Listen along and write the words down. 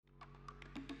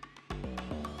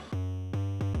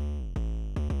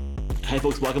Hey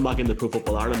folks, welcome back into Pro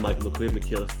Football Ireland. Michael McQuaid,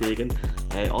 Michaela Fagan.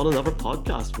 On another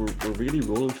podcast, we're really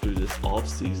rolling through this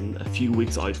off-season, a few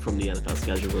weeks out from the NFL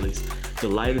schedule release.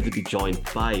 Delighted to be joined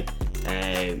by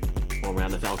former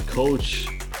NFL coach,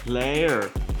 player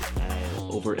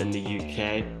over in the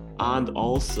UK, and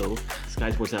also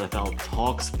Sky Sports NFL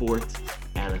Talk Sport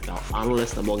NFL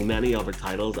analyst, among many other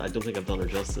titles. I don't think I've done her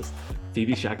justice.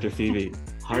 Phoebe Schecter. Phoebe,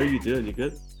 how are you doing? You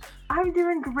good? I'm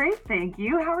doing great, thank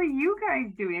you. How are you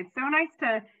guys doing? It's so nice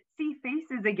to see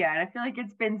faces again. I feel like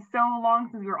it's been so long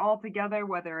since we were all together,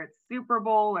 whether it's Super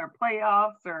Bowl or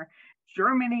playoffs or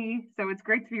Germany. So it's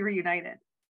great to be reunited.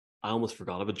 I almost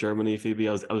forgot about Germany, Phoebe.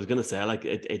 I was going to say, like,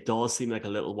 it does seem like a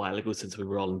little while ago since we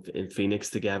were all in Phoenix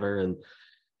together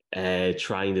and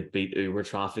trying to beat Uber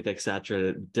traffic,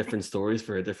 etc. Different stories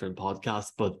for a different podcast.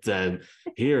 But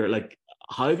here, like,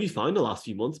 how have you found the last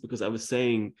few months? Because I was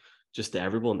saying just to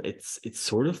everyone, it's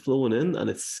sort of flowing in, and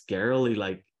it's scarily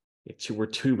like we're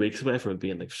 2 weeks away from it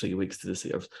being like 3 weeks to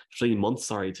the or 3 months,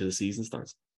 sorry, to the season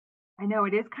starts. I know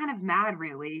it is kind of mad,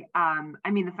 really. I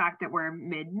mean, the fact that we're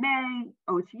mid-May,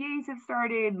 OTAs have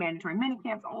started, mandatory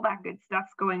minicamps, all that good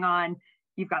stuff's going on.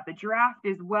 You've got the draft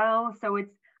as well. So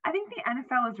I think the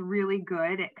NFL is really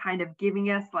good at kind of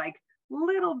giving us like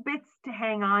little bits to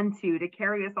hang on to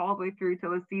carry us all the way through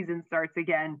till the season starts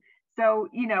again. So,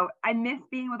 I miss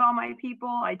being with all my people.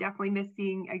 I definitely miss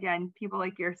seeing, again, people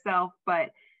like yourself,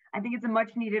 but I think it's a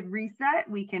much needed reset.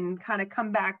 We can kind of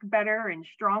come back better and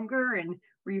stronger and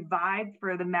revived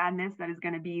for the madness that is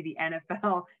going to be the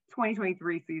NFL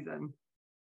 2023 season.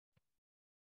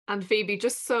 And Phoebe,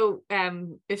 just so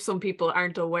if some people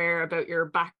aren't aware about your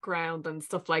background and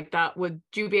stuff like that, would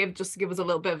you be able just to give us a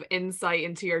little bit of insight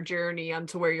into your journey and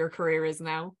to where your career is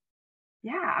now?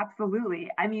 Yeah,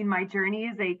 absolutely. I mean, my journey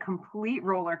is a complete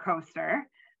roller coaster.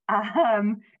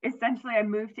 Essentially, I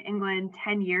moved to England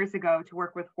 10 years ago to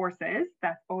work with horses.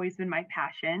 That's always been my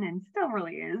passion and still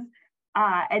really is.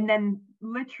 And then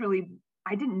literally,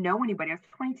 I didn't know anybody. I was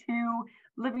 22,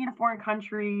 living in a foreign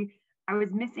country. I was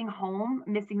missing home,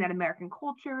 missing that American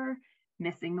culture,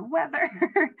 missing the weather,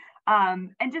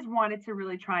 and just wanted to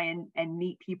really try and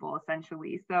meet people,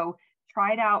 essentially. So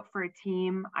tried out for a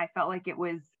team. I felt like it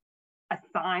was a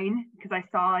sign because I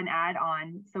saw an ad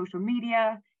on social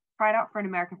media, tried out for an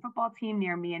American football team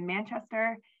near me in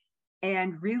Manchester.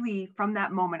 And really from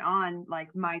that moment on,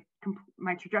 like my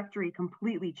trajectory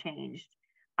completely changed.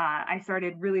 I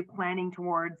started really planning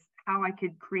towards how I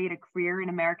could create a career in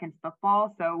American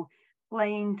football. So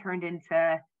playing turned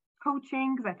into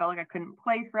coaching because I felt like I couldn't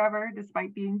play forever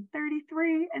despite being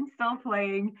 33 and still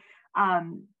playing.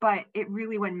 But it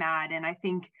really went mad. And I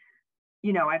think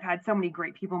I've had so many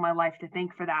great people in my life to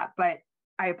thank for that, but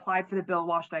I applied for the Bill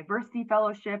Walsh Diversity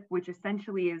Fellowship, which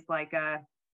essentially is like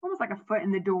almost like a foot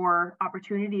in the door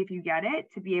opportunity if you get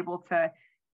it, to be able to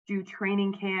do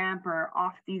training camp or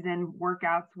off-season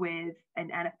workouts with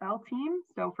an NFL team.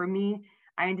 So for me,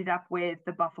 I ended up with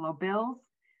the Buffalo Bills,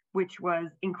 which was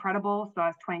incredible. So I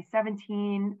was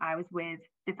 2017, I was with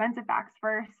defensive backs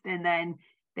first, and then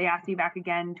they asked me back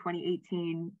again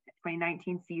 2018,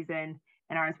 2019 season,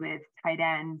 and I was with tight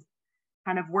ends,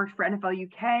 kind of worked for NFL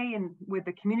UK and with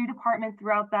the community department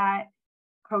throughout that,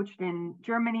 coached in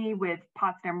Germany with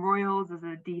Potsdam Royals as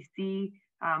a DC,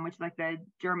 which is like the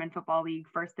German Football League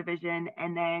first division.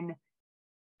 And then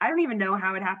I don't even know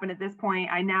how it happened at this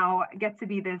point. I now get to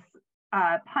be this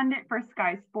pundit for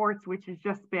Sky Sports, which has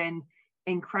just been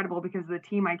incredible because of the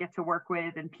team I get to work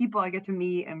with and people I get to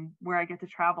meet and where I get to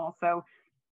travel. So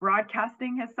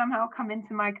broadcasting has somehow come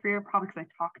into my career, probably because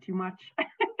I talk too much.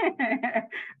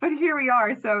 But here we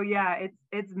are. So yeah,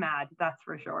 it's mad, that's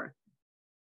for sure.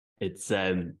 It's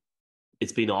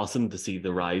been awesome to see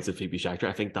the rise of Phoebe Schecter.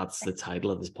 I think that's the title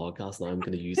of this podcast now. I'm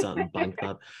going to use that and bank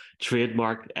that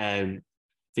trademark.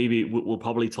 Phoebe, we'll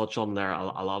probably touch on there a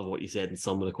lot of what you said in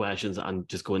some of the questions and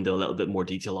just go into a little bit more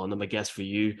detail on them. I guess for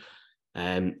you,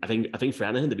 I think for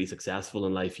anything to be successful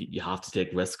in life, you have to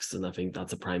take risks, and I think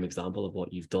that's a prime example of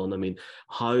what you've done. I mean,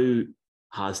 how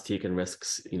has taking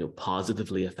risks,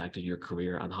 positively affected your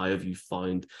career, and how have you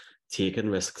found taking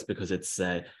risks? Because it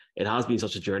has been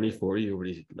such a journey for you over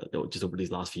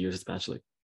these last few years, especially.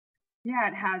 Yeah,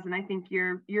 it has, and I think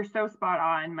you're so spot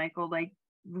on, Michael. Like,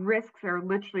 risks are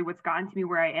literally what's gotten to me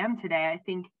where I am today. I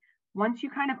think once you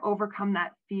kind of overcome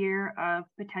that fear of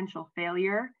potential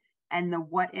failure and the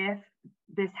what if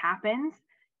this happens,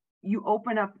 you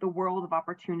open up the world of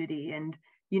opportunity. And,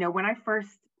 when I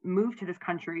first moved to this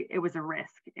country, it was a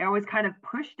risk. I was kind of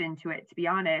pushed into it, to be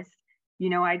honest.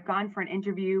 I'd gone for an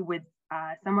interview with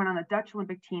someone on the Dutch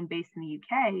Olympic team based in the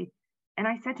UK. And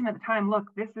I said to him at the time, look,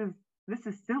 this is this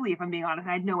is silly, if I'm being honest.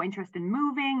 I had no interest in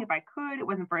moving. If I could, it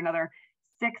wasn't for another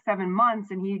 6-7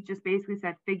 months. And he just basically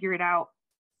said, figure it out,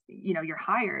 you're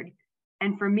hired.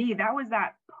 And for me, that was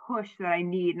that push that I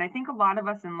need. And I think a lot of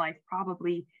us in life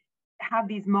probably have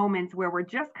these moments where we're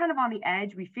just kind of on the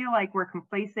edge. We feel like we're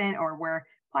complacent, or we're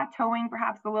plateauing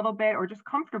perhaps a little bit, or just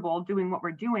comfortable doing what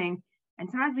we're doing. And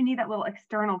sometimes we need that little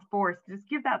external force to just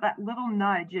give that little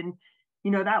nudge. And,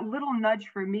 that little nudge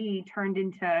for me turned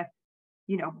into,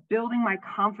 building my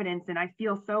confidence. And I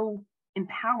feel so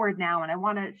empowered now. And I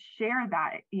want to share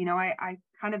that. I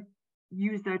kind of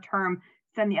use the term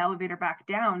send the elevator back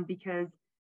down, because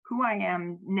who I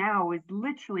am now is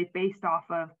literally based off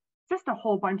of just a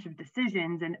whole bunch of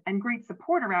decisions and great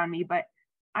support around me. But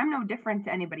I'm no different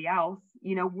to anybody else.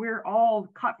 We're all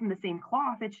cut from the same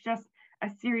cloth. It's just a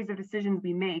series of decisions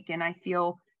we make. And I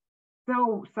feel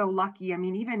so lucky. I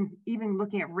mean, even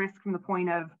looking at risk from the point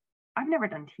of, I've never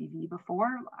done TV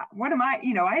before. What am I?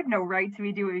 I have no right to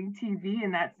be doing TV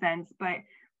in that sense. But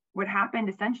what happened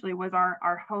essentially was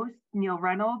our host, Neil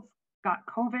Reynolds, got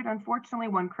COVID, unfortunately,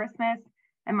 one Christmas,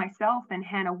 and myself and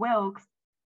Hannah Wilkes,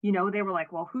 they were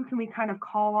like, well, who can we kind of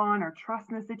call on or trust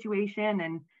in the situation?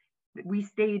 And we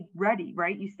stayed ready,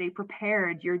 right? You stay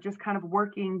prepared. You're just kind of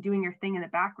working, doing your thing in the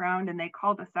background. And they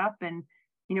called us up, and,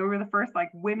 we were the first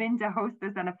women to host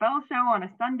this NFL show on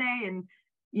a Sunday. And,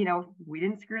 we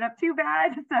didn't screw it up too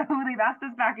bad. So they've asked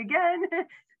us back again.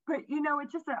 But,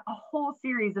 it's just a whole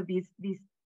series of these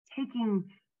taking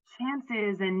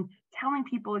chances and telling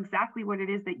people exactly what it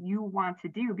is that you want to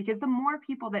do. Because the more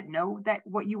people that know that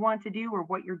what you want to do or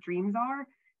what your dreams are,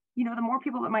 the more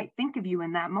people that might think of you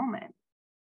in that moment.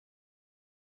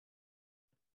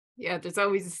 Yeah, there's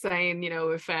always a saying,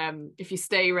 if you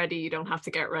stay ready, you don't have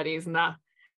to get ready. Isn't that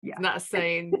a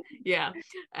saying? Yeah.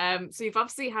 So you've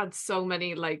obviously had so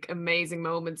many amazing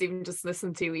moments. Even just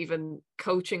listening to even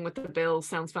coaching with the Bills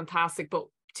sounds fantastic. But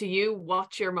to you,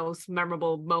 what's your most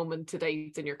memorable moment to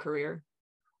date in your career?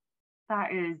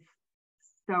 That is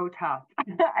so tough.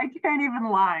 I can't even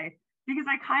lie, because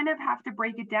I kind of have to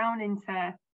break it down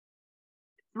into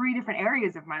 3 different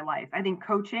areas of my life. I think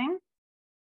coaching,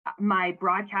 my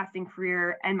broadcasting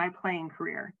career, and my playing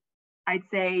career. I'd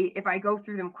say if I go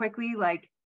through them quickly,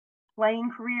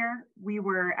 playing career, we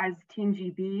were, as Team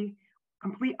GB,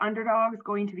 complete underdogs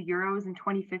going to the Euros in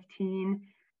 2015.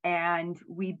 And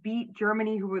we beat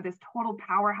Germany, who were this total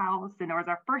powerhouse. And it was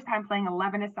our first time playing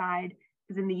 11-a-side,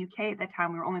 because in the UK at that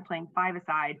time, we were only playing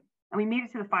 5-a-side. And we made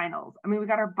it to the finals. I mean, we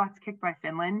got our butts kicked by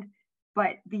Finland,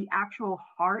 but the actual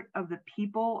heart of the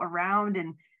people around,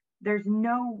 and there's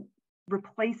no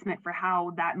replacement for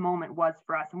how that moment was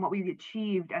for us and what we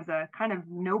achieved as a kind of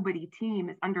nobody team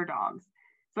as underdogs.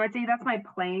 So I'd say that's my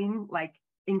playing,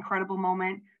 incredible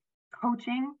moment.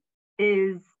 Coaching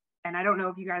is, and I don't know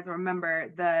if you guys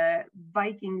remember the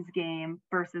Vikings game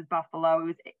versus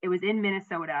Buffalo. It was in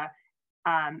Minnesota.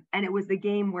 And it was the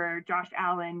game where Josh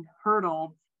Allen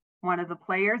hurdled one of the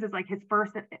players. It's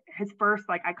his first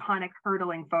iconic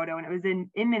hurdling photo. And it was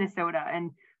in Minnesota.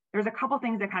 And there's a couple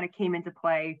things that kind of came into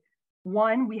play.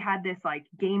 One, we had this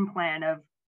game plan of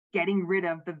getting rid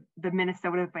of the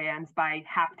Minnesota fans by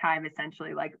halftime,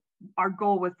 essentially. Our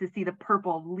goal was to see the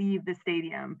purple leave the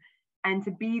stadium, and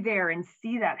to be there and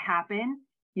see that happen,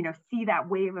 see that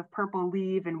wave of purple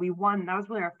leave. And we won. That was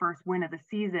really our first win of the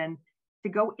season. To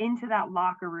go into that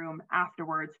locker room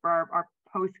afterwards for our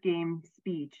post-game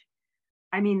speech.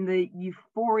 I mean, the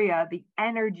euphoria, the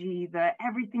energy, the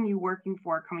everything you're working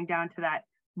for coming down to that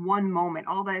one moment,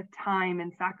 all that time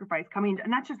and sacrifice coming,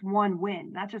 and that's just one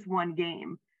win, that's just one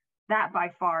game. That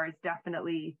by far is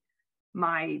definitely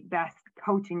my best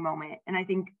coaching moment. And I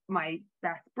think my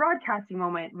best broadcasting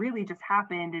moment really just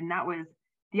happened, and that was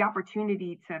the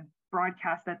opportunity to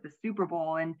broadcast at the Super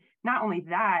Bowl. And not only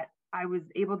that, I was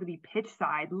able to be pitch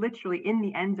side, literally in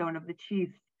the end zone of the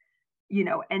Chiefs,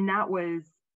 and that was,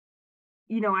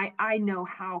 I know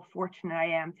how fortunate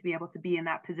I am to be able to be in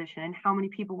that position, and how many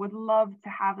people would love to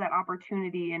have that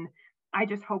opportunity. And I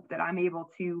just hope that I'm able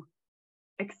to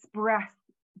express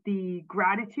the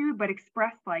gratitude, but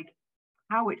express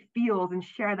how it feels and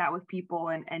share that with people.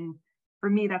 And for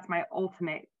me, that's my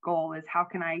ultimate goal, is how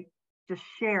can I just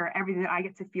share everything that I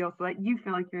get to feel so that you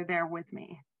feel like you're there with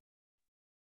me.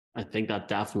 I think that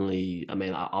definitely, I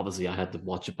mean, obviously I had to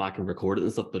watch it back and record it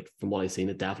and stuff, but from what I've seen,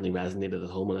 it definitely resonated at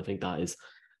home. And I think that is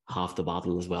half the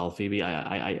battle as well. Phoebe,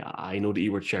 I know that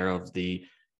you were chair of the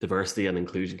Diversity and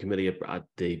Inclusion Committee at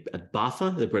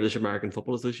BAFA, the British American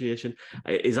Football Association.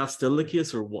 Is that still the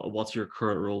case, or what's your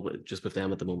current role just with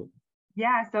them at the moment?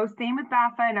 Yeah, so same with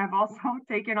BAFA, and I've also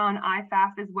taken on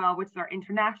IFAF as well, which is our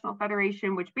international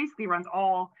federation, which basically runs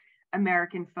all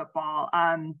American football.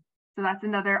 So that's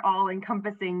another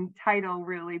all-encompassing title,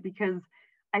 really, because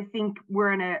I think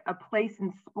we're in a place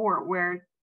in sport where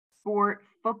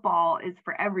football is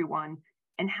for everyone.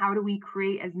 And how do we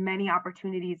create as many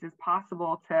opportunities as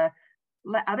possible to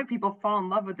let other people fall in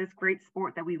love with this great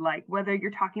sport that we like, whether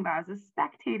you're talking about as a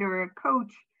spectator, a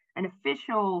coach, an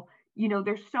official,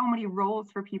 there's so many roles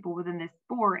for people within this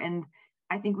sport. And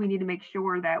I think we need to make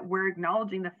sure that we're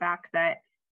acknowledging the fact that,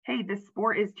 hey, this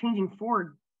sport is changing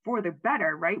for the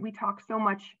better, right? We talk so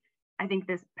much, I think,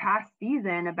 this past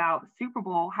season about Super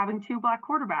Bowl having 2 Black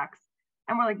quarterbacks.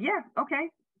 And we're like, yeah, okay,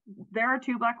 there are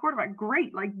 2 Black quarterbacks.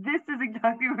 Great. Like, this is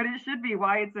exactly what it should be.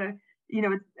 Why it's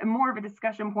it's more of a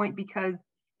discussion point because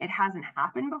it hasn't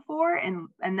happened before. And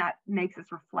that makes us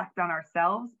reflect on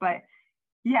ourselves. But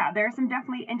yeah, there are some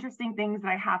definitely interesting things that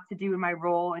I have to do in my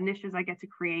role, initiatives I get to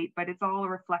create, but it's all a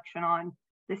reflection on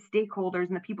the stakeholders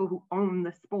and the people who own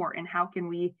the sport, and how can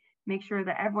we make sure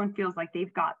that everyone feels like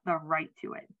they've got the right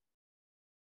to it.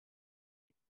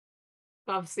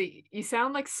 Obviously, you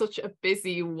sound like such a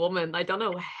busy woman. I don't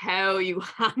know how you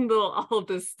handle all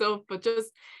this stuff, but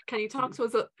just can you talk to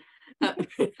us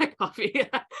coffee?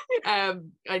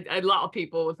 A lot of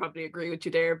people would probably agree with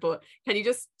you there, but can you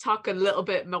just talk a little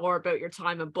bit more about your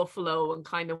time in Buffalo and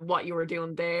kind of what you were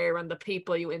doing there and the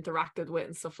people you interacted with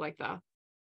and stuff like that?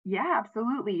 Yeah,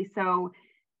 absolutely. So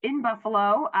in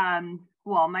Buffalo,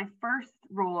 well, my first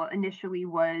role initially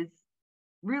was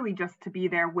really just to be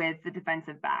there with the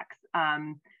defensive backs.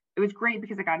 It was great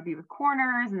because I got to be with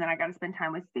corners, and then I got to spend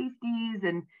time with safeties.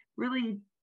 And really,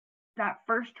 that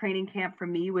first training camp for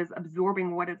me was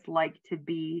absorbing what it's like to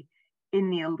be in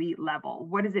the elite level.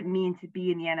 What does it mean to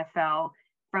be in the NFL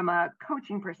from a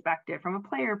coaching perspective, from a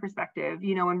player perspective,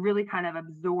 and really kind of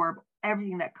absorb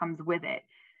everything that comes with it.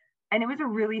 And it was a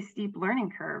really steep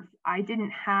learning curve. I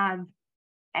didn't have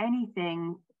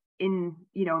anything in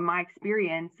my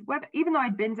experience, even though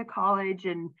I'd been to college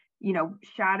and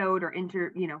shadowed or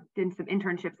did some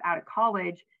internships out of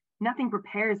college, nothing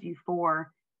prepares you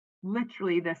for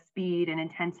literally the speed and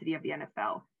intensity of the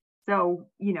NFL. So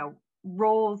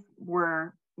roles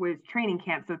was training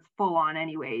camp, so it's full on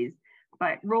anyways,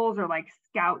 but roles are like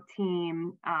scout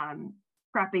team,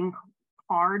 prepping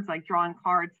cards, like drawing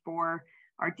cards for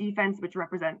our defense, which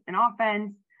represent an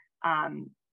offense,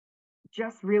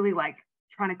 just really like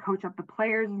trying to coach up the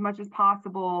players as much as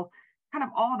possible, kind of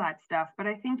all that stuff. But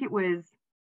I think it was,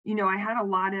 I had a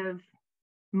lot of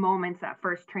moments that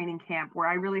first training camp where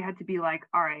I really had to be like,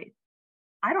 all right,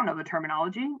 I don't know the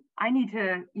terminology. I need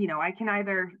to, I can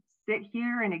either sit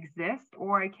here and exist,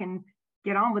 or I can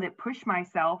get on with it, push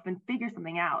myself and figure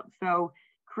something out. So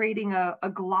creating a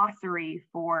glossary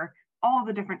for all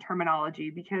the different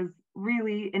terminology, because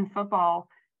really in football,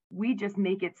 we just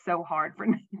make it so hard for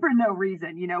no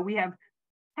reason. We have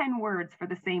 10 words for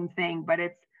the same thing, but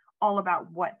it's all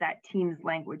about what that team's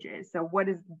language is. So what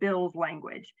is Bill's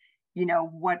language?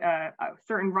 What a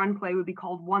certain run play would be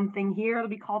called one thing here, it'll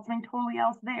be called something totally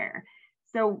else there.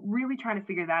 So really trying to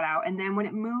figure that out. And then when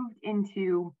it moved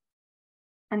into,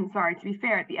 to be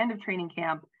fair, at the end of training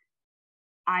camp,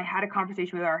 I had a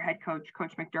conversation with our head coach,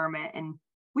 Coach McDermott, and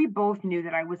we both knew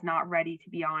that I was not ready to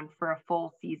be on for a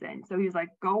full season. So he was like,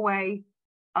 go away,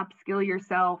 upskill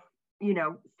yourself,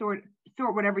 sort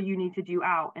whatever you need to do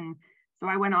out. And so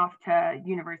I went off to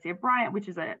University of Bryant, which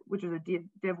was a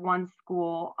Div 1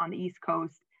 school on the East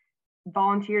Coast,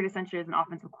 volunteered essentially as an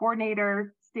offensive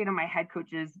coordinator, stayed on my head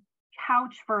coach's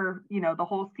couch for, the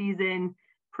whole season,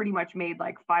 pretty much made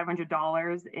like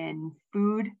 $500 in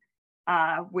food,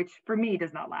 which for me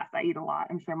does not last. I eat a lot.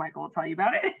 I'm sure Michael will tell you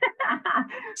about it.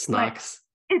 Snacks.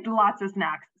 It's lots of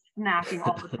snacking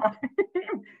all the time.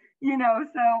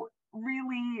 So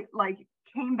really like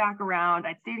came back around.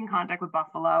 I'd stayed in contact with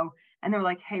Buffalo, and they're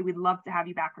like, hey, we'd love to have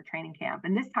you back for training camp.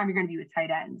 And this time you're going to be with tight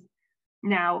ends.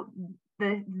 Now,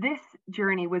 this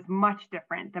journey was much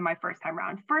different than my first time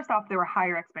around. First off, there were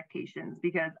higher expectations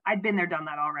because I'd been there, done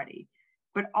that already.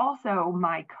 But also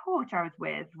my coach I was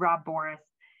with, Rob Boris,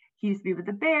 he used to be with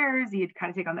the Bears. He had kind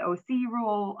of taken on the OC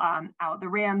role out at the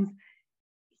Rams.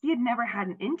 He had never had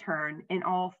an intern in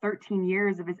all 13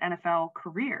 years of his NFL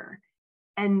career.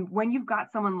 And when you've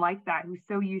got someone like that who's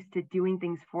so used to doing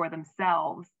things for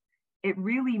themselves, it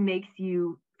really makes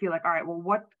you feel like, all right, well,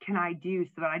 what can I do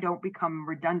so that I don't become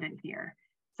redundant here?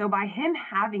 So by him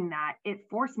having that, it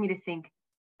forced me to think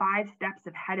 5 steps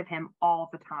ahead of him all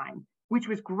the time, which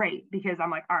was great because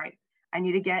I'm like, all right, I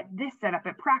need to get this set up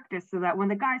at practice so that when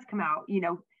the guys come out,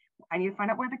 I need to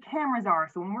find out where the cameras are.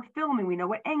 So when we're filming, we know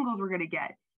what angles we're going to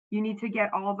get. You need to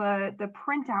get all the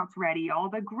printouts ready, all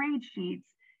the grade sheets,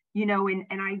 and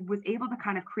I was able to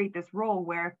kind of create this role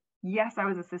where, yes, I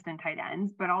was assistant tight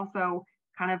ends, but also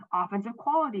kind of offensive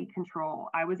quality control.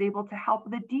 I was able to help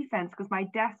the defense because my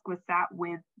desk was sat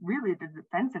with really the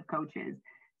defensive coaches.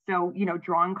 So,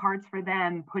 drawing cards for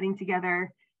them, putting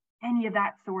together any of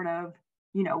that sort of,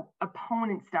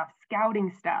 opponent stuff,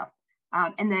 scouting stuff,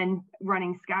 and then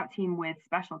running scout team with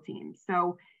special teams.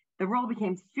 So the role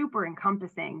became super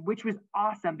encompassing, which was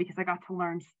awesome because I got to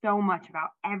learn so much about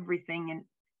everything. And,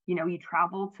 you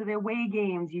travel to the away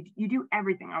games, you do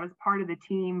everything. I was part of the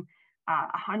team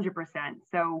 100%.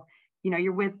 So,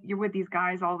 you're with these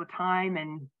guys all the time.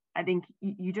 And I think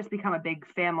you just become a big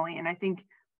family. And I think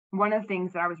one of the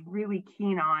things that I was really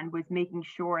keen on was making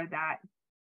sure that,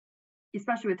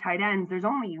 especially with tight ends, there's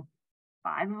only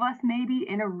 5 of us maybe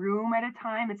in a room at a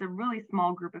time. It's a really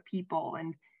small group of people.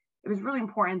 And it was really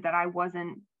important that I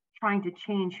wasn't trying to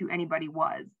change who anybody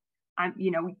was.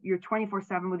 You're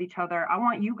 24/7 with each other. I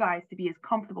want you guys to be as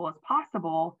comfortable as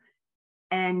possible.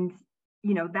 And,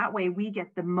 that way we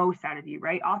get the most out of you,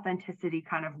 right? Authenticity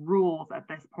kind of rules at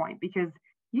this point, because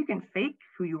you can fake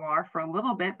who you are for a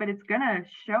little bit, but it's going to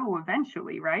show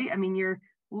eventually, right? I mean, you're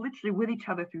literally with each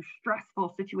other through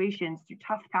stressful situations, through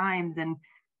tough times. And,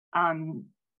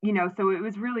 so it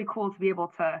was really cool to be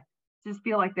able to just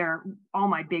feel like they're all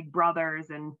my big brothers.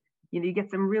 And, you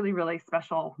get some really, really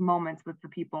special moments with the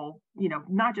people,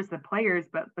 not just the players,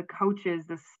 but the coaches,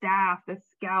 the staff, the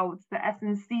scouts, the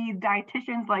S&C,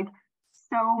 dietitians, like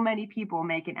so many people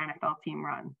make an NFL team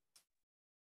run.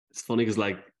 It's funny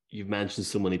because you've mentioned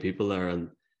so many people there, and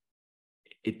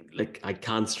I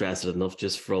can't stress it enough,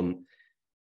 just from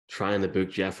trying to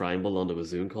book Jeff Reinbold onto a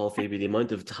Zoom call, Phoebe, the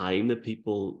amount of time that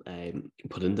people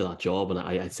put into that job. And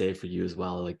I'd say for you as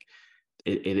well,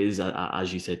 it is,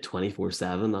 as you said,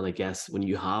 24/7. And I guess when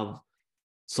you have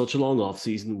such a long off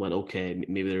season, when, okay,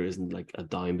 maybe there isn't a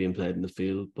down being played in the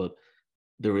field, but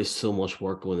there is so much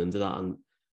work going into that. And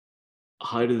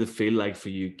how did it feel like for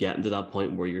you getting to that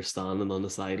point where you're standing on the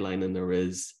sideline and there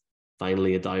is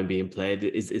finally a down being played?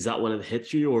 Is that when it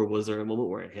hit you, or was there a moment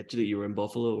where it hit you that you were in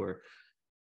Buffalo? Or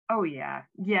Oh, yeah.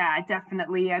 Yeah,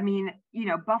 definitely. I mean,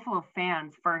 Buffalo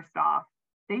fans, first off,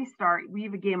 we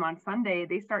have a game on Sunday,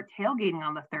 they start tailgating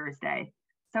on the Thursday.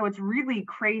 So it's really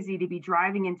crazy to be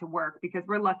driving into work, because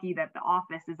we're lucky that the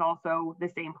office is also the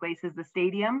same place as the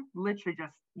stadium, literally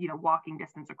just, walking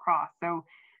distance across. So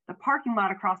the parking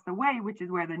lot across the way, which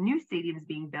is where the new stadium is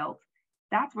being built,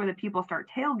 that's where the people start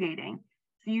tailgating.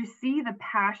 So you see the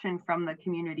passion from the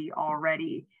community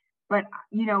already. But,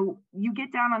 you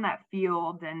get down on that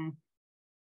field, and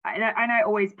I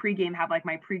always pregame have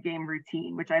my pregame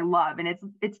routine, which I love. And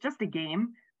it's just a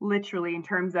game, literally, in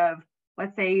terms of,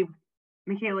 let's say,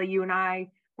 Michaela, you and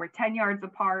I, we're 10 yards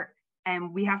apart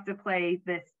and we have to play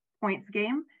this points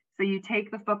game. So you take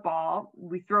the football,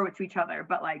 we throw it to each other,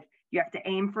 but you have to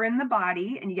aim for in the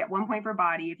body, and you get 1 point for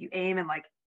body. If you aim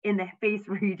in the face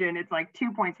region, it's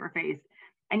 2 points for face,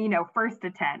 and, first to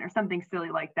 10 or something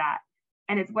silly like that.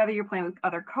 And it's whether you're playing with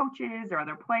other coaches or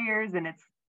other players, and it's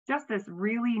just this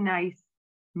really nice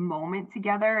moment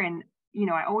together. And,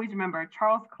 I always remember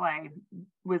Charles Clay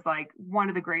was one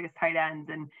of the greatest tight ends,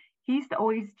 and he used to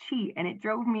always cheat, and it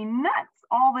drove me nuts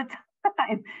all the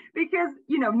time because,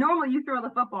 normally you throw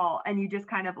the football and you just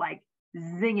kind of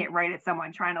zing it right at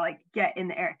someone trying to get in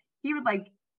the air. He would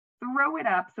throw it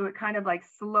up so it kind of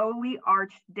slowly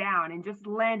arched down and just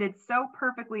landed so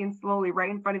perfectly and slowly right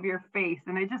in front of your face.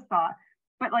 And I just thought,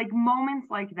 but moments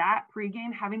like that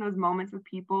pregame, having those moments with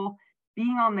people,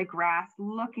 being on the grass,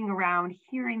 looking around,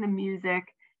 hearing the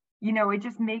music, it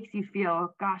just makes you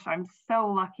feel, gosh, I'm so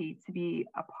lucky to be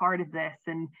a part of this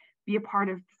and be a part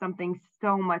of something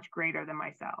so much greater than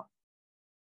myself.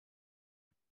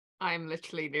 I'm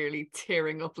literally nearly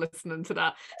tearing up listening to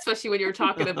that, especially when you're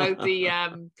talking about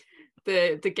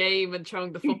the game and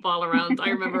throwing the football around. I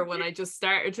remember when I just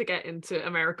started to get into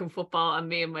American football, and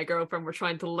me and my girlfriend were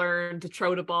trying to learn to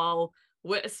throw the ball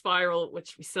with a spiral,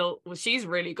 which she's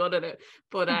really good at it,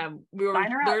 but we were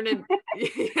learning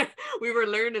we were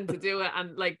learning to do it,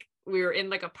 and we were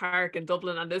in a park in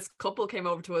Dublin, and this couple came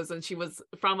over to us, and she was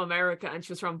from America and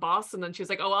she was from Boston, and she was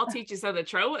like, oh, I'll teach you how to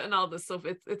throw it and all this stuff.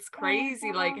 It's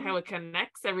crazy how it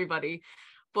connects everybody.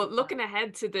 But looking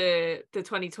ahead to the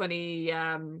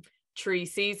 2023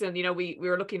 season, we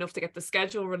were lucky enough to get the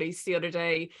schedule released the other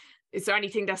day. Is there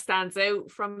anything that stands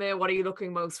out from it? What are you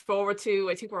looking most forward to?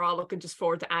 I think we're all looking just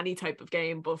forward to any type of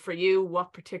game, but for you,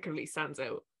 what particularly stands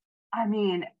out? I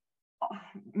mean,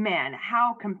 man,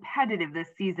 how competitive this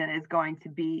season is going to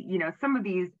be. Some of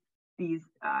these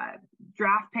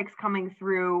draft picks coming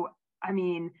through. I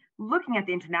mean, looking at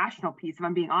the international piece, if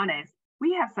I'm being honest,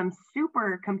 we have some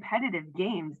super competitive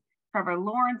games. Trevor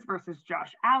Lawrence versus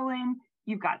Josh Allen.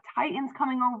 You've got Titans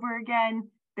coming over again.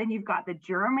 Then you've got the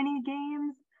Germany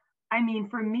games. I mean,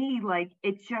 for me, like,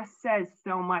 it just says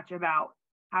so much about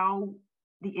how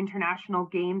the international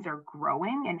games are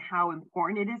growing and how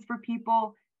important it is for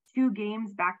people. 2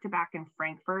 games back to back in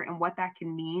Frankfurt, and what that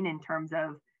can mean in terms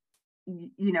of,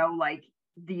 like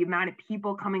the amount of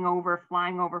people coming over,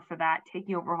 flying over for that,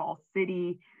 taking over a whole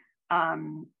city.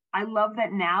 I love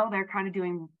that now they're kind of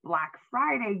doing Black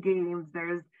Friday games.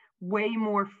 There's way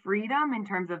more freedom in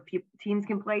terms of teams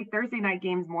can play Thursday night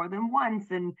games more than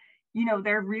once. And,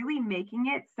 they're really making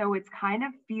it so it's kind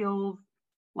of feels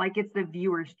like it's the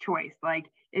viewer's choice. Like,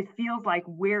 it feels like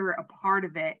we're a part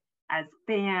of it as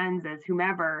fans, as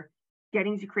whomever,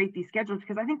 getting to create these schedules,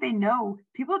 because I think they know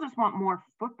people just want more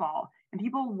football and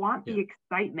people want the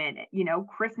excitement.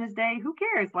 Christmas Day, who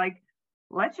cares? Like,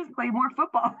 let's just play more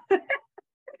football.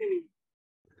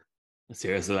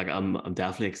 Seriously, like I'm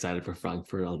definitely excited for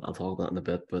Frankfurt. I'll talk about that in a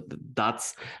bit, but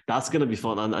that's gonna be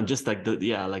fun. And just like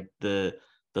the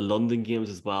London games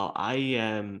as well.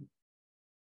 I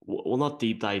will not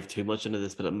deep dive too much into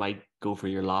this, but it might go for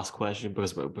your last question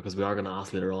because we are going to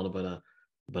ask later on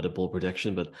about a bold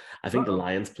prediction. But I think the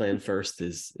Lions playing first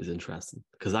is interesting,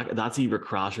 because that's either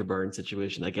crash or burn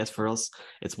situation. I guess for us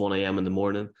it's 1 a.m. in the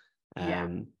morning,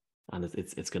 and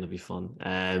it's going to be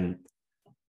fun.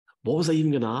 What was I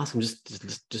even going to ask? I'm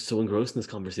just so engrossed in this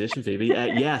conversation, Phoebe.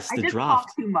 Yes, the draft.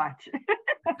 Talk too much.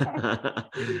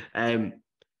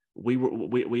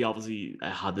 We obviously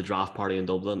had the draft party in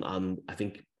Dublin, and I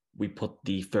think we put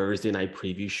the Thursday night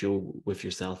preview show with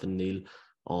yourself and Neil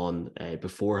on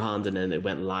beforehand, and then it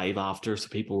went live after, so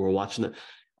people were watching it.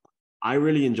 I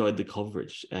really enjoyed the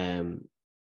coverage.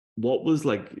 What was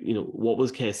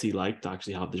KC like to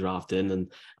actually have the draft in?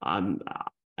 And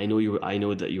I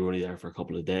know that you were only there for a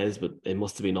couple of days, but it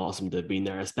must have been awesome to have been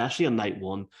there, especially on night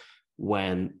one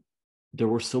when there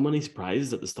were so many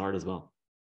surprises at the start as well.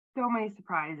 So many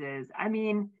surprises. I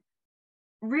mean,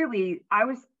 really, I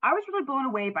was really blown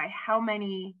away by how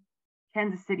many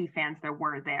Kansas City fans there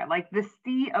were there. Like, the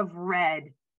sea of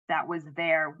red that was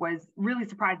there was really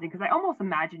surprising, because I almost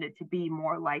imagined it to be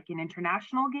more like an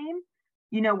international game,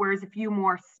 whereas a few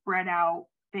more spread out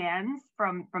fans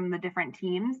from the different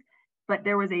teams. But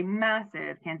there was a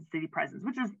massive Kansas City presence,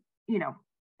 which is,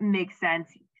 makes sense.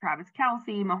 Travis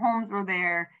Kelce, Mahomes were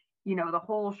there, the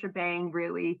whole shebang,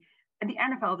 really. And the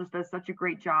NFL just does such a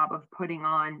great job of putting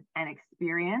on an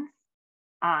experience.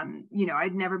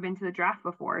 I'd never been to the draft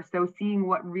before, so seeing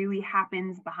what really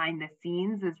happens behind the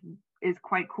scenes is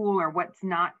quite cool, or what's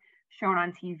not shown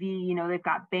on TV. They've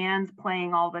got bands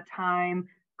playing all the time.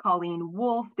 Colleen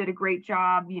Wolfe did a great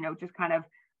job, just kind of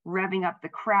revving up the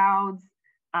crowds.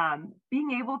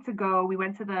 Being able to go, we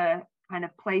went to the kind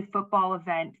of play football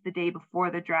event the day before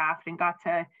the draft and got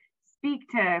to speak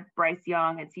to Bryce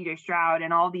Young and CJ Stroud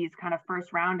and all these kind of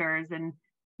first rounders, and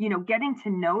getting to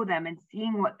know them and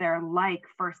seeing what they're like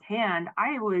firsthand.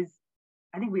 I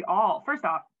think we all, first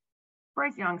off,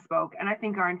 Bryce Young spoke, and I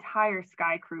think our entire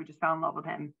Sky crew just fell in love with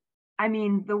him. I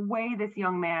mean, the way this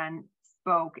young man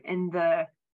spoke, and the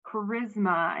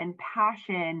charisma and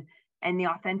passion and the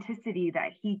authenticity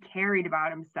that he carried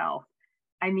about himself.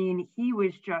 I mean, he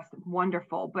was just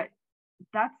wonderful. But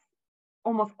that's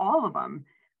almost all of them.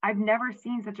 I've never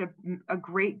seen such a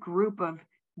great group of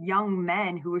young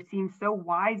men who seem so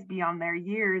wise beyond their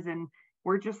years, and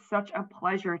were just such a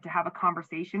pleasure to have a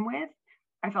conversation with.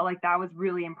 I felt like that was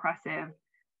really impressive.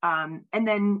 And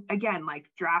then again, like,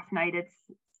 draft night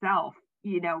itself,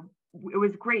 it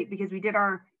was great because we did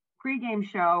our pregame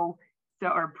show,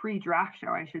 or pre-draft show,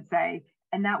 I should say,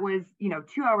 and that was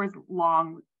 2 hours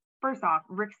long. First off,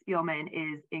 Rick Spielman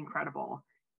is incredible.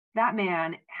 That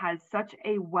man has such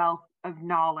a wealth of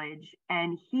knowledge,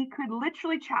 and he could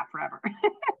literally chat forever.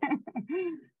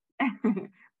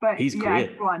 But he's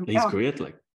great. He's Oh. great.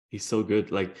 Like, he's so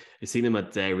good. Like, I've seen him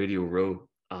at Radio Row,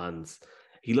 and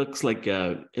he looks like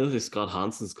Scott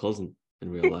Hansen's cousin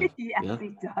in real life. Yes,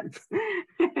 he does.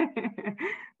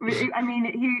 I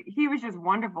mean, he was just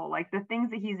wonderful. Like, the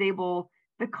things that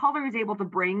the color he's able to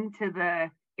bring to the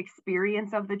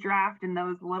experience of the draft, and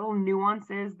those little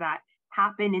nuances that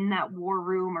happen in that war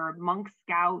room or amongst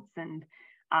scouts and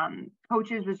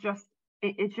coaches, was just,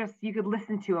 it's just, you could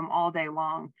listen to him all day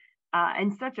long,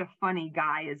 and such a funny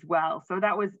guy as well. So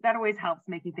that always helps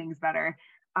making things better.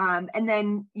 And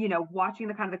then, watching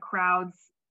the kind of the crowds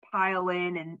pile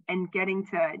in, and getting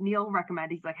to, Neil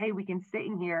recommended, he's like, hey, we can sit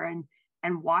in here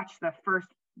and watch the first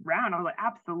round. I was like,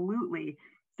 absolutely.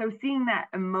 So seeing that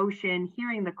emotion,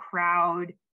 hearing the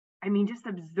crowd, I mean, just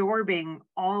absorbing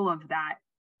all of that.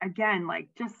 Again, like,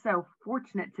 just so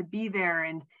fortunate to be there,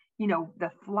 and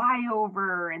the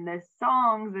flyover and the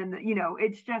songs, and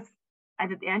it's just,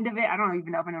 at the end of it, I don't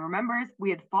even know if anyone remembers, we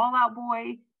had Fall Out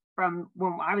Boy from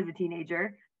when I was a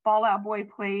teenager. Fall Out Boy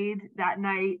played that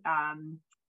night.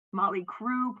 Motley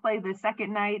Crue played the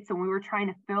second night. So when we were trying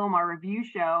to film our review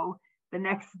show the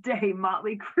next day,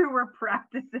 Motley Crue were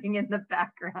practicing in the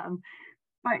background.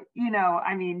 But,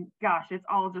 I mean, gosh, it's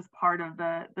all just part of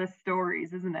the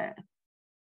stories, isn't it?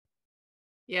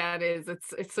 Yeah, it is.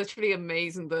 It's such really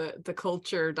amazing the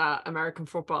culture that American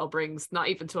football brings, not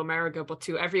even to America, but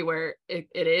to everywhere.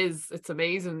 It's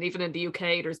amazing. Even in the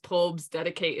UK, there's pubs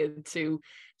dedicated to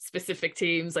specific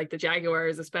teams like the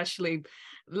Jaguars, especially.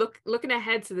 Looking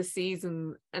ahead to the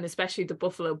season, and especially the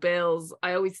Buffalo Bills,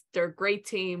 they're a great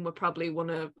team with probably one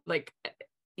of like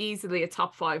easily a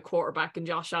top 5 quarterback in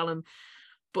Josh Allen,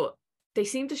 but they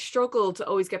seem to struggle to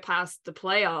always get past the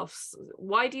playoffs.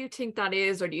 Why do you think that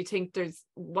is? Or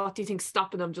what do you think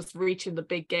stopping them just reaching the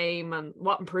big game, and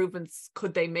what improvements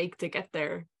could they make to get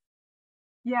there?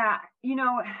 Yeah,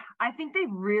 I think they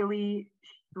really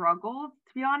struggled,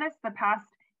 to be honest. The past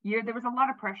year, there was a lot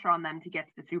of pressure on them to get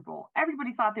to the Super Bowl.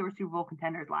 Everybody thought they were Super Bowl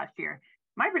contenders last year.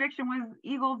 My prediction was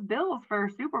Eagles-Bills for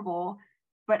Super Bowl,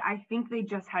 but I think they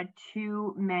just had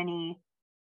too many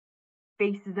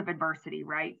faces of adversity,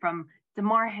 right? From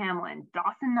Damar Hamlin,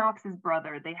 Dawson Knox's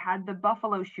brother. They had the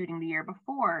Buffalo shooting the year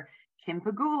before, Kim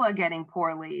Pagula getting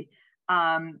poorly.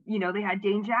 They had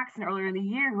Dane Jackson earlier in the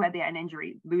year who had an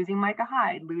injury, losing Micah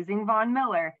Hyde, losing Von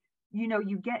Miller.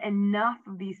 You get enough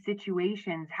of these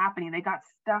situations happening. They got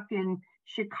stuck in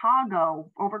Chicago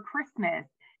over Christmas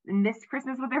and missed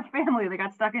Christmas with their family. They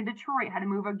got stuck in Detroit, had to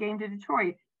move a game to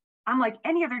Detroit. I'm like,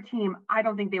 any other team, I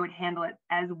don't think they would handle it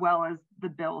as well as the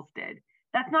Bills did.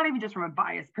 That's not even just from a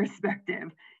biased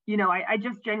perspective. I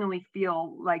just genuinely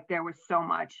feel like there was so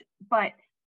much, but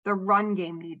the run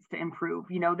game needs to improve.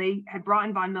 They had brought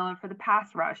in Von Miller for the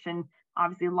pass rush and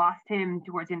obviously lost him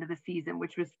towards the end of the season,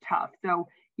 which was tough. So,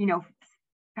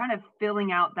 kind of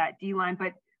filling out that D line,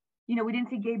 but we didn't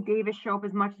see Gabe Davis show up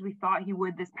as much as we thought he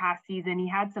would this past season. He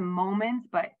had some moments,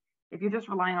 but if you're just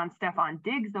relying on Stephon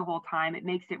Diggs the whole time, it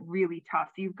makes it really tough.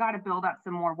 So you've got to build up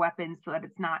some more weapons so that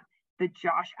it's not the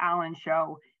Josh Allen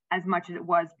show as much as it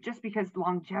was, just because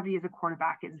longevity as a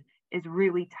quarterback is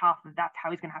really tough. That's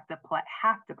how he's going to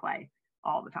have to play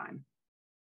all the time.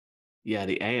 Yeah,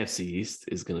 the AFC East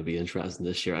is going to be interesting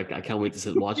this year. I can't wait to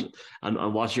sit and watch it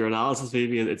and watch your analysis,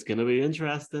 Phoebe, and it's going to be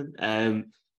interesting.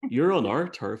 You're on our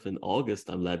turf in August,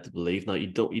 I'm led to believe. Now, you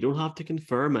don't have to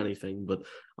confirm anything, but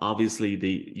obviously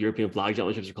the European Flag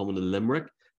Championships are coming to Limerick.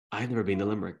 I've never been to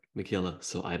Limerick, Michaela,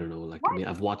 so I don't know.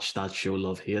 I've watched that show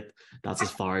Love Hate. That's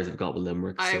as far as I've got with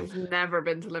Limerick. I've never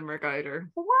been to Limerick either.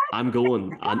 What? I'm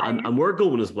going, and we're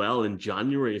going as well in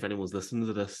January. If anyone's listening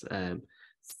to this,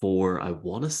 for I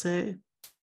want to say,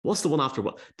 what's the one after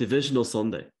what? Divisional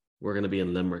Sunday. We're going to be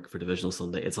in Limerick for Divisional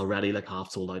Sunday. It's already like half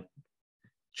sold out.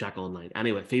 Check online.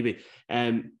 Anyway, Phoebe,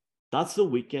 that's the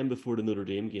weekend before the Notre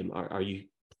Dame game. Are you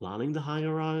planning to hang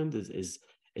around?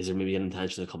 Is there maybe an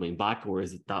intention of coming back, or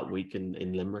is it that week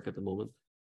in Limerick at the moment?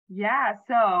 Yeah,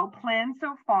 so plans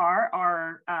so far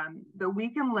are the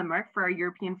week in Limerick for our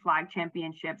European Flag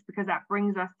Championships, because that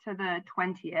brings us to the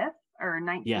 20th or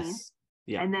 19th. Yes.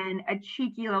 Yeah. And then a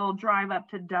cheeky little drive up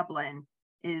to Dublin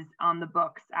is on the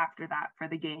books after that for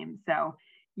the game. So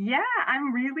yeah,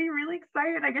 I'm really, really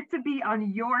excited. I get to be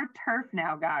on your turf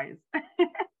now, guys.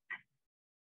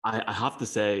 I have to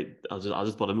say, I'll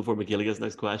just put in before Michaela gets the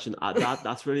next question.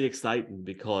 That's really exciting,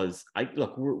 because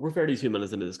we're 32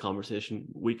 minutes into this conversation.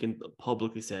 We can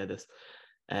publicly say this.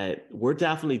 We're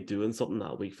definitely doing something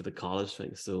that week for the college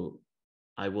thing. So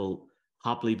I will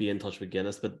happily be in touch with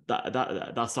Guinness. But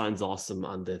that sounds awesome.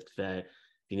 And if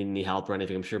you need any help or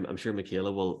anything, I'm sure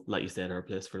Michaela will let you stay at her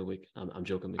place for the week. I'm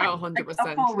joking, Michaela. 100%.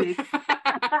 A full week.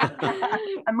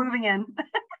 I'm moving in.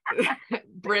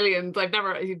 Brilliant.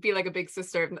 You'd be like a big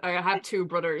sister. I have 2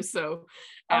 brothers, so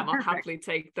I'll happily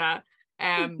take that.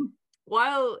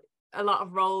 While a lot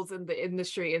of roles in the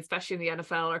industry, especially in the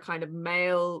NFL, are kind of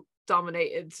male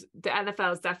dominated, the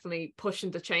NFL is definitely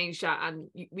pushing to change that, and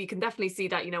we can definitely see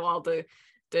that. All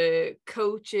the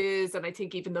coaches, and I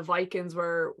think even the Vikings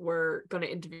were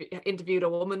going to interview a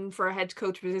woman for a head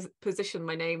coach position.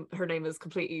 Her name is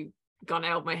completely gone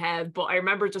out of my head, but I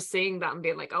remember just seeing that and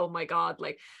being like, oh my god,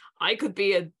 like I could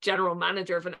be a general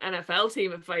manager of an NFL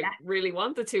team if I really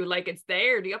wanted to. Like, it's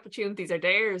there, the opportunities are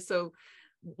there. So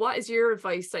what is your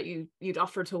advice that you'd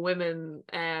offer to women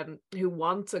who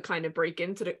want to kind of break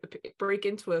into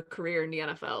a career in the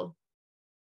NFL?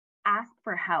 Ask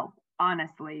for help.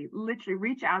 Honestly, literally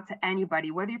reach out to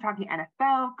anybody, whether you're talking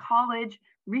NFL, college,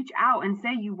 reach out and say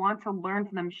you want to learn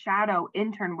from them, shadow,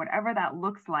 intern, whatever that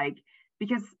looks like,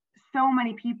 because so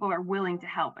many people are willing to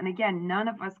help. And again, none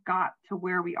of us got to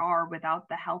where we are without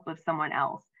the help of someone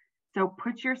else. So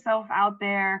put yourself out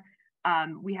there.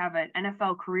 We have an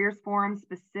NFL careers forum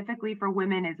specifically for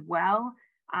women as well.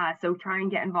 So try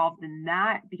and get involved in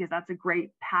that, because that's a great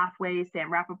pathway.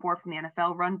 Sam Rappaport from the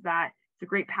NFL runs that. It's a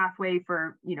great pathway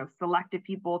for, selected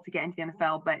people to get into the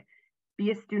NFL, but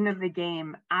be a student of the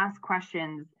game, ask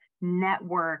questions,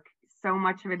 network. So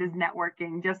much of it is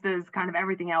networking, just as kind of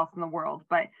everything else in the world.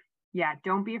 But yeah,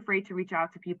 don't be afraid to reach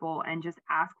out to people and just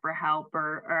ask for help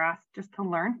or ask just to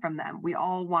learn from them. We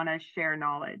all want to share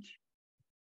knowledge.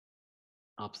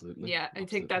 Absolutely. Yeah, I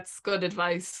think that's good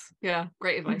advice. Yeah,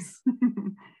 great advice.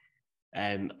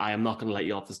 I am not going to let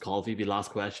you off this call, Phoebe.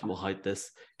 Last question, we'll hide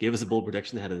this. Give us a bold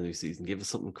prediction ahead of the new season. Give us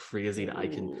something crazy that I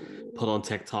can put on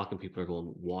TikTok and people are going,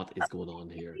 what is going on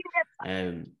here?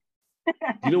 Do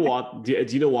you know what? Do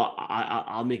you know what?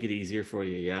 I'll make it easier for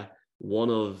you, yeah? One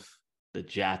of the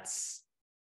Jets,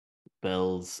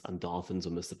 Bills, and Dolphins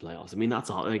will miss the playoffs. I mean, that's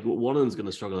all. Like, one of them's going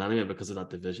to struggle anyway because of that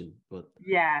division. But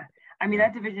yeah, I mean,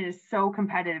 that division is so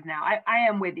competitive now. I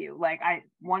am with you. Like,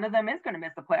 one of them is going to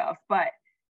miss the playoffs, but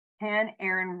can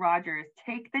Aaron Rodgers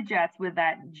take the Jets with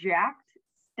that jacked,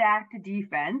 stacked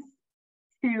defense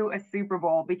to a Super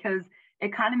Bowl? Because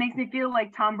it kind of makes me feel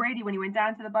like Tom Brady when he went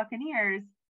down to the Buccaneers,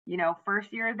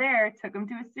 first year there, took him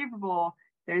to a Super Bowl.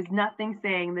 There's nothing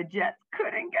saying the Jets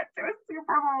couldn't get to a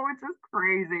Super Bowl, which is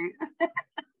crazy.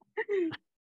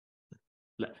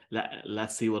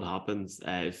 Let's see what happens.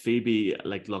 Phoebe,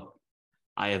 look,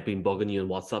 I have been bugging you on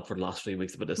WhatsApp for the last 3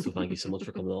 weeks about this, so thank you so much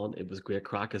for coming on. It was great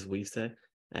crack, as we say.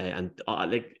 And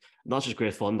not just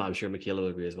great fun, but I'm sure Michaela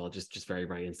would agree as well. Just very,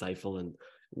 very insightful, and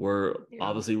we're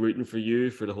obviously rooting for you,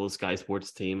 for the whole Sky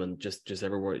Sports team, and just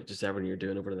everything you're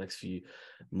doing over the next few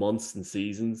months and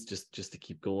seasons, just to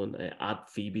keep going. At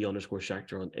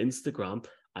Phoebe_Schecter on Instagram.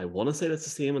 I want to say that's the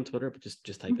same on Twitter, but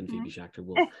just type in Phoebe Schecter.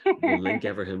 We'll link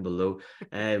everything below.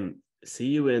 See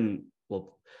you in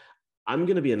I'm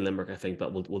going to be in Limerick, I think,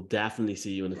 but we'll definitely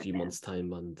see you in a few months'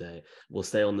 time, and we'll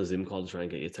stay on the Zoom call to try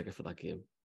and get you a ticket for that game.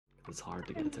 It's hard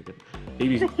to get a ticket.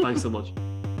 Phoebe, thanks so much.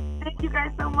 Thank you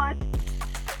guys so much.